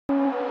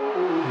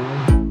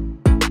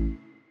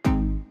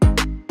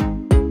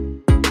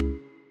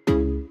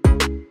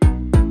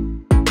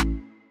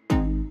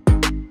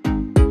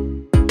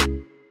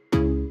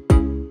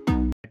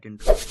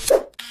intro.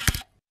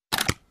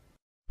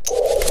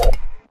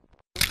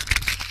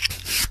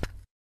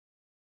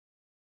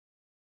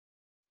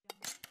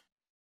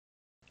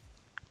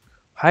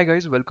 Hi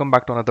guys, welcome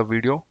back to another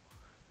video.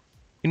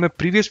 In my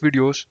previous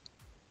videos,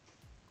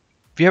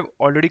 we have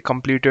already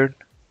completed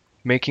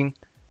making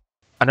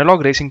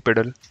analog racing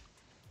pedal,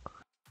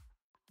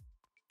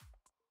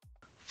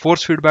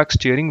 force feedback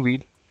steering wheel,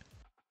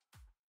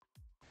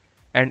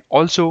 and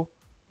also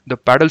the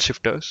paddle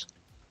shifters.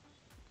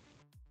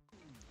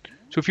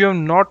 So if you have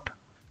not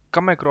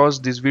come across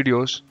these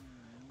videos,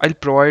 I'll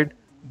provide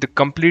the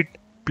complete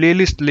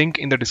playlist link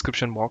in the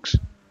description box.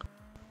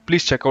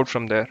 Please check out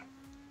from there.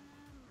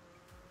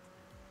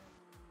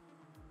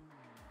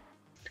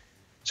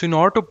 So in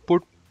order to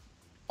put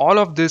all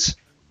of this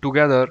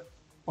together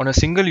on a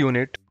single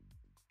unit,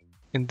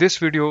 in this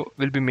video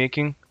we'll be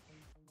making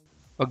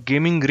a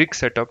gaming rig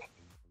setup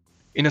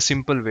in a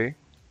simple way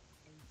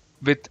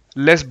with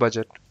less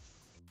budget.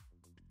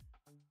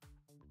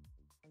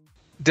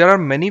 There are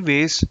many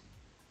ways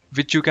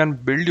which you can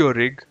build your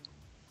rig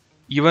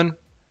even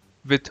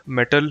with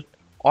metal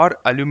or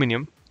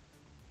aluminum,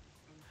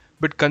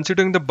 but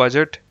considering the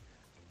budget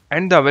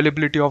and the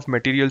availability of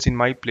materials in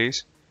my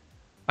place,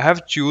 I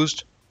have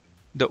chosen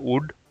the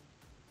wood.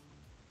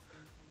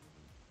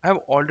 I have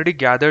already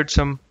gathered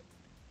some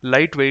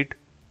lightweight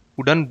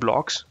wooden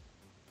blocks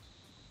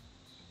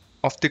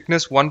of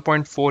thickness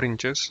 1.4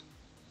 inches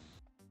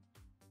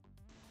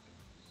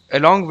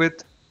along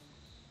with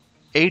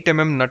 8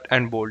 mm nut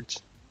and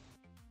bolts.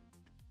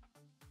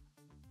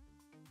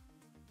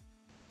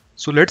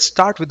 So let's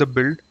start with the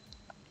build.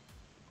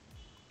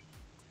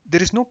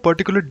 There is no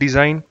particular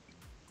design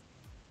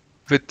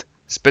with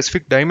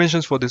specific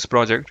dimensions for this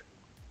project.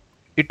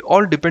 It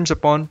all depends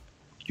upon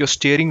your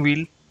steering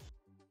wheel,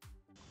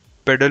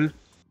 pedal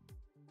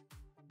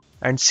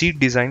and seat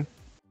design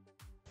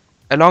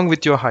along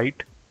with your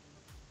height.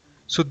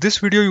 So this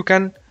video you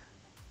can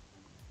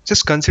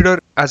just consider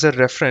as a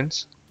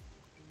reference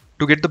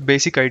to get the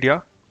basic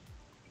idea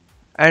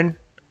and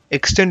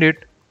extend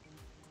it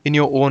in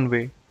your own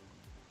way.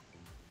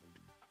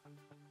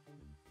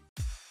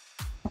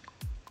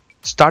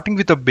 Starting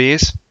with the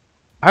base,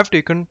 I have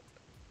taken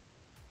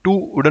two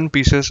wooden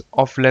pieces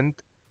of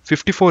length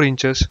 54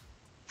 inches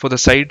for the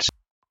sides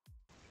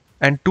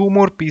and two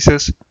more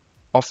pieces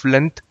of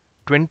length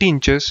 20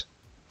 inches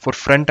for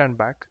front and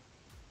back.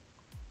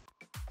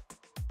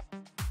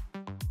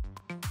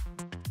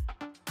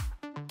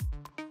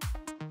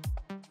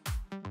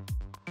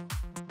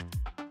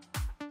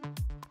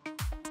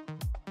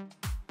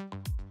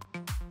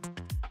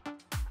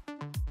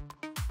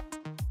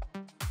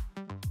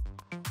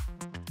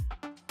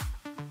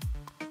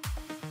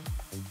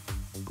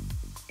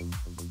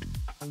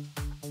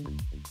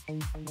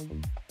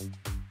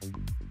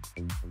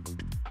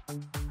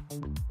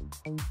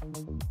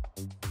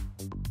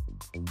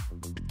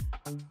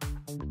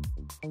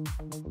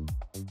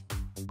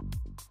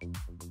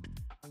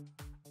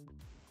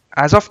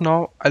 As of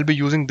now, I'll be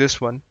using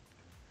this one,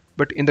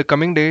 but in the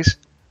coming days,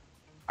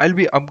 I'll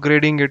be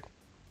upgrading it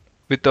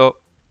with a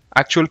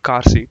actual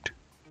car seat.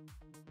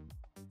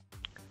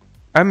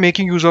 I'm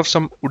making use of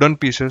some wooden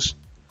pieces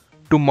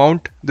to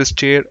mount this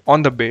chair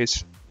on the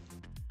base.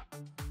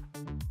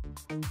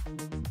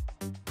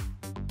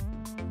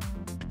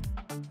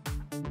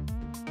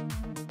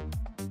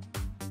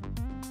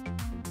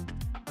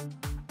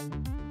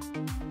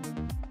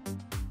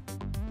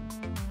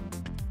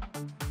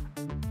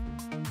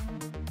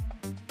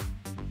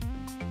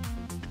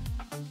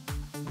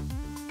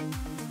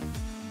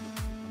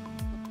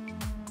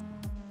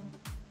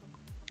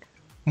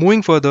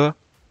 Moving further,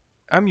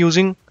 I'm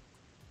using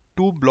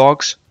two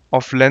blocks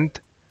of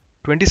length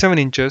 27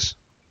 inches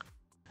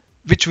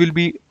which will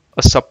be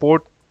a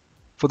support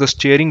for the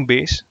steering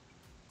base.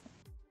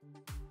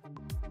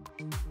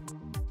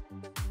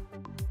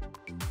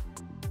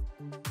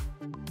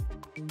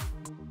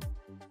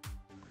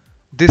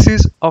 This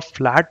is a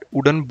flat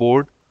wooden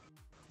board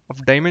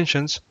of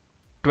dimensions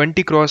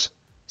 20 x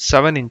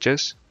 7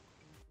 inches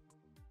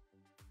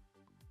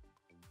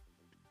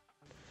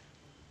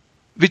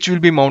which will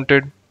be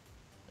mounted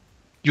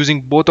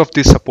using both of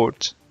these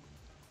supports.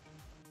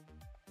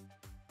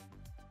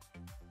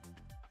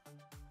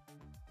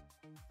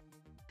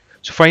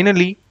 So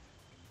finally,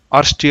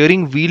 our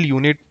steering wheel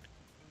unit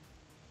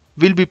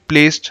will be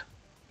placed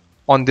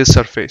on this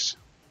surface.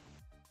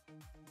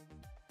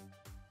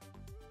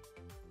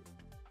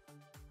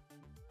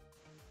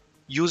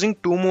 Using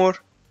two more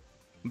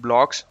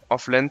blocks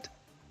of length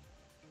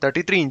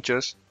 33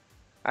 inches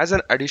as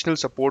an additional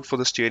support for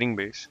the steering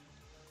base.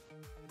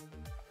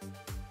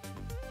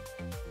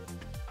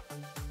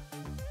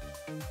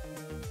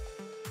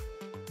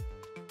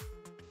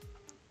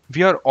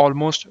 We are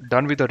almost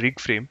done with the rig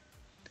frame.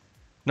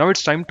 Now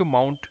it's time to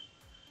mount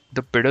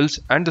the pedals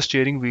and the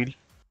steering wheel.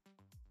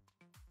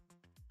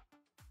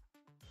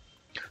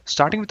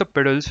 Starting with the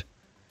pedals,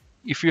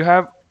 if you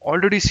have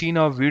already seen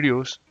our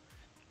videos,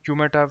 you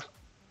might have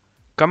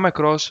come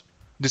across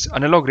this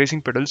analog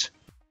racing pedals.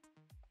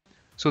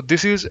 So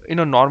this is in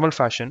a normal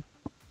fashion.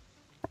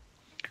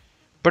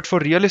 But for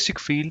realistic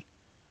feel,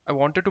 I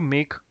wanted to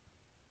make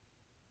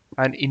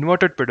an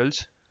inverted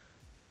pedals.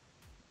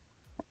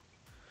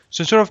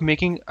 So instead of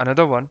making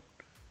another one,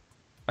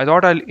 I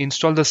thought I'll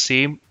install the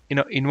same in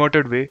an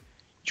inverted way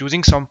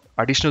using some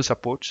additional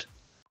supports.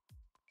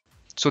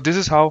 So this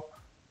is how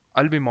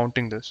I'll be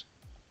mounting this.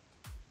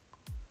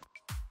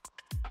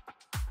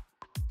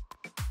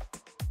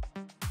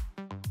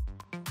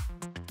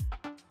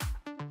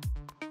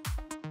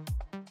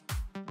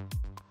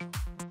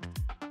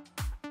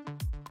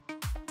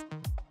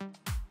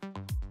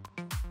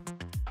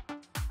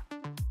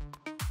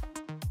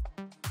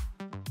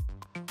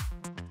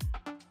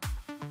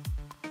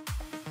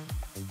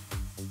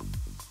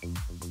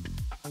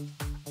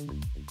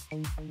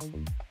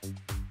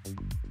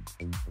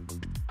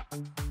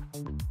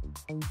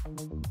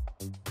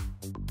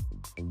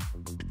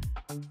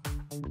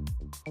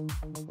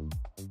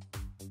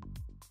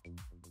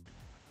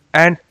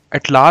 And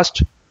at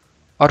last,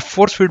 our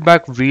force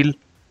feedback wheel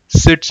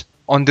sits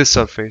on this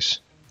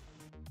surface.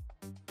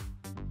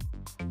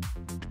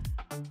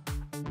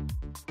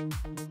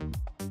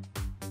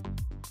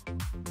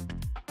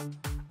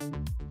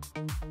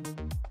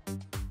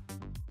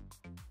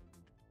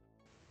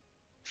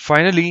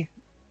 Finally,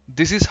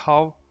 this is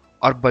how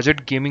our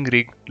budget gaming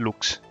rig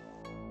looks.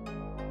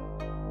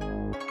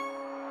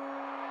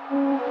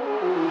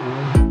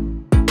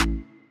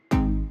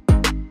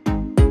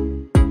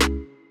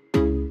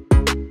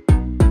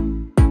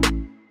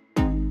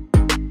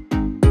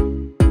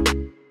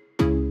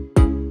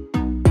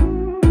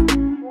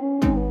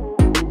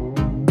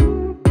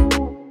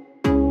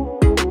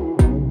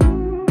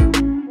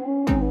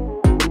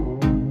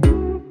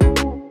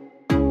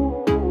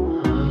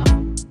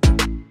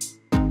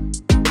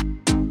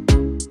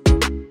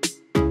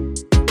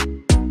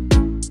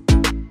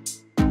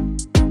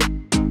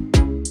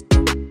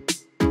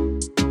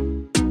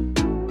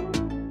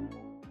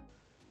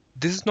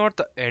 This is not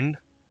the end.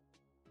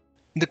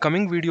 In the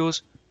coming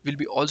videos, we'll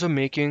be also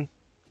making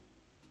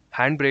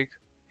handbrake,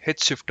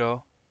 hitch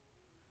shifter,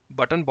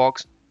 button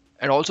box,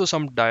 and also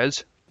some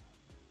dials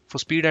for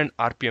speed and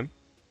RPM.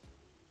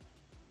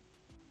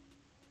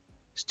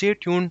 Stay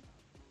tuned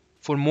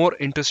for more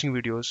interesting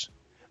videos,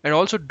 and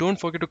also don't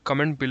forget to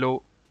comment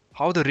below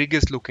how the rig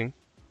is looking.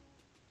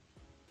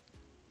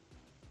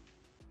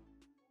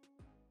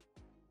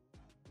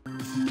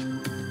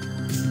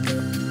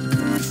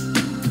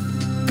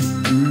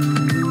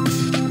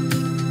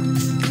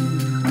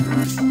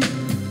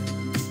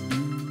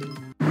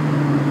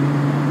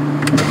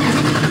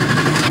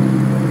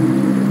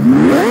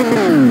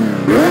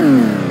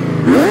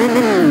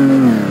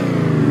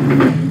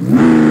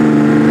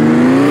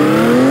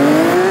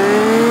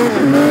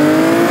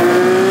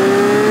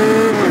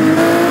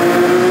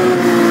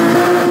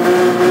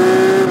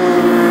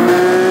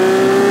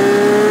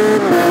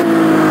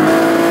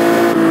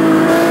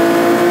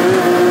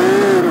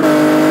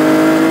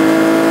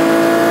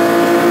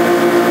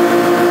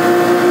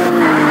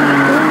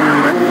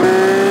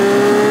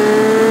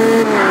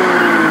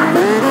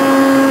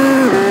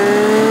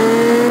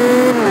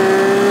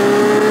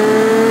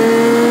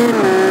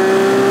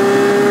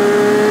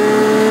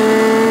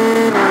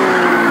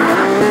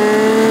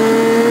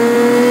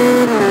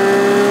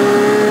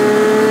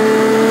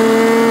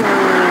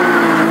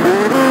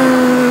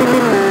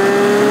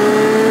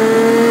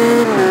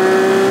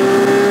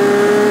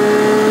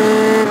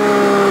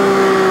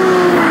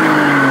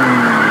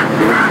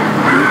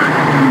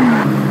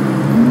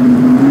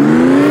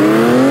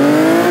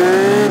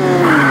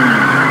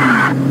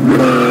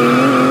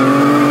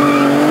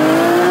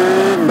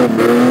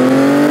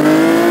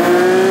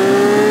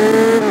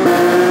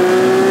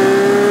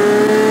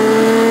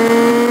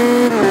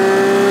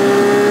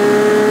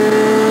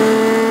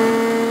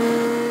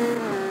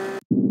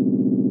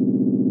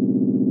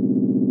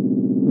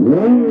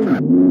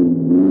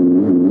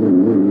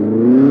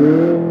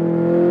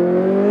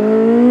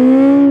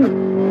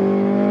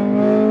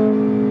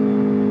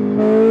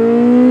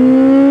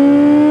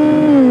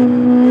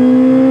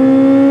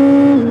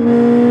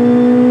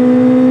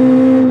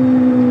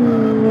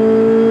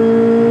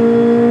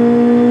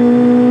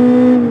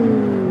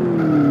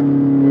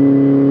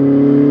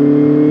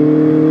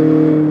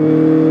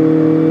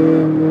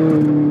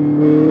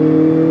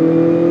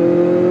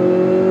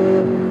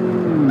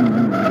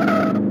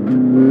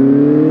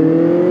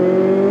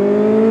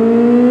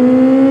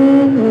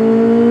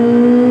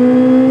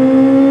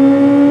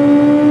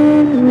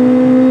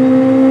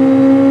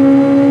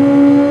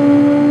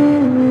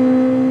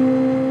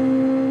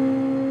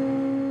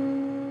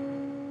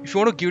 If you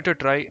want to give it a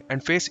try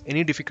and face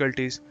any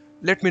difficulties,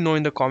 let me know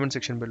in the comment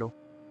section below.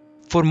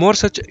 For more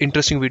such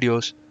interesting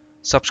videos,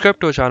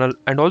 subscribe to our channel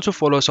and also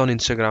follow us on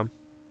Instagram.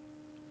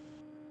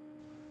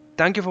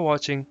 Thank you for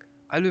watching.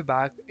 I'll be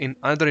back in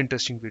another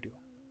interesting video.